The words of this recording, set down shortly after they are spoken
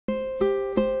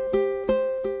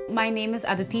My name is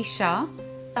Aditi Shah.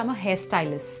 I'm a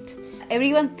hairstylist.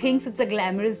 Everyone thinks it's a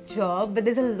glamorous job, but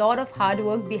there's a lot of hard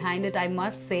work behind it, I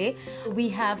must say. We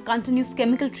have continuous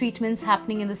chemical treatments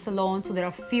happening in the salon, so there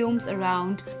are fumes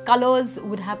around. Colors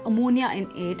would have ammonia in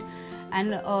it,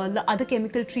 and the other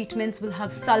chemical treatments will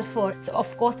have sulfur. So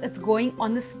of course it's going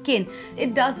on the skin.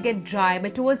 It does get dry,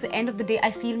 but towards the end of the day,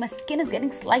 I feel my skin is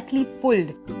getting slightly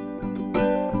pulled.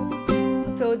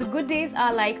 So the good days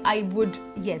are like I would,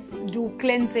 yes, do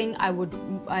cleansing, I would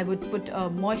put a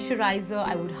moisturizer,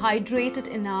 I would hydrate it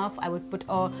enough, I would put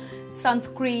a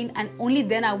sunscreen, and only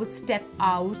then I would step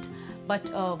out. But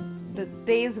the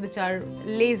days which are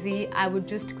lazy, I would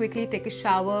just quickly take a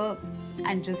shower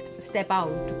and just step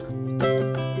out.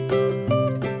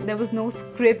 There was no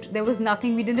script, there was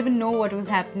nothing, we didn't even know what was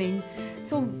happening.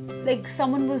 So like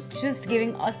someone was just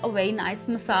giving us a very nice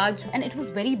massage and it was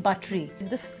very buttery.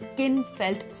 The skin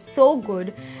felt so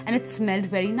good and it smelled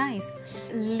very nice.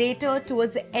 Later,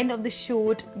 towards the end of the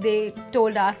shoot, they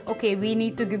told us, okay, we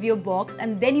need to give you a box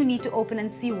and then you need to open and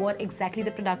see what exactly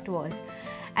the product was.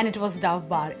 And it was Dove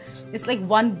Bar. It's like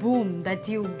one boom that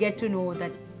you get to know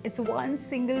that it's one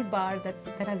single bar that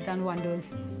has done wonders.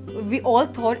 We all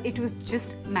thought it was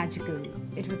just magical.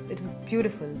 It was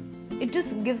beautiful. It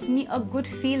just gives me a good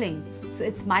feeling. So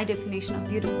it's my definition of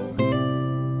beautiful.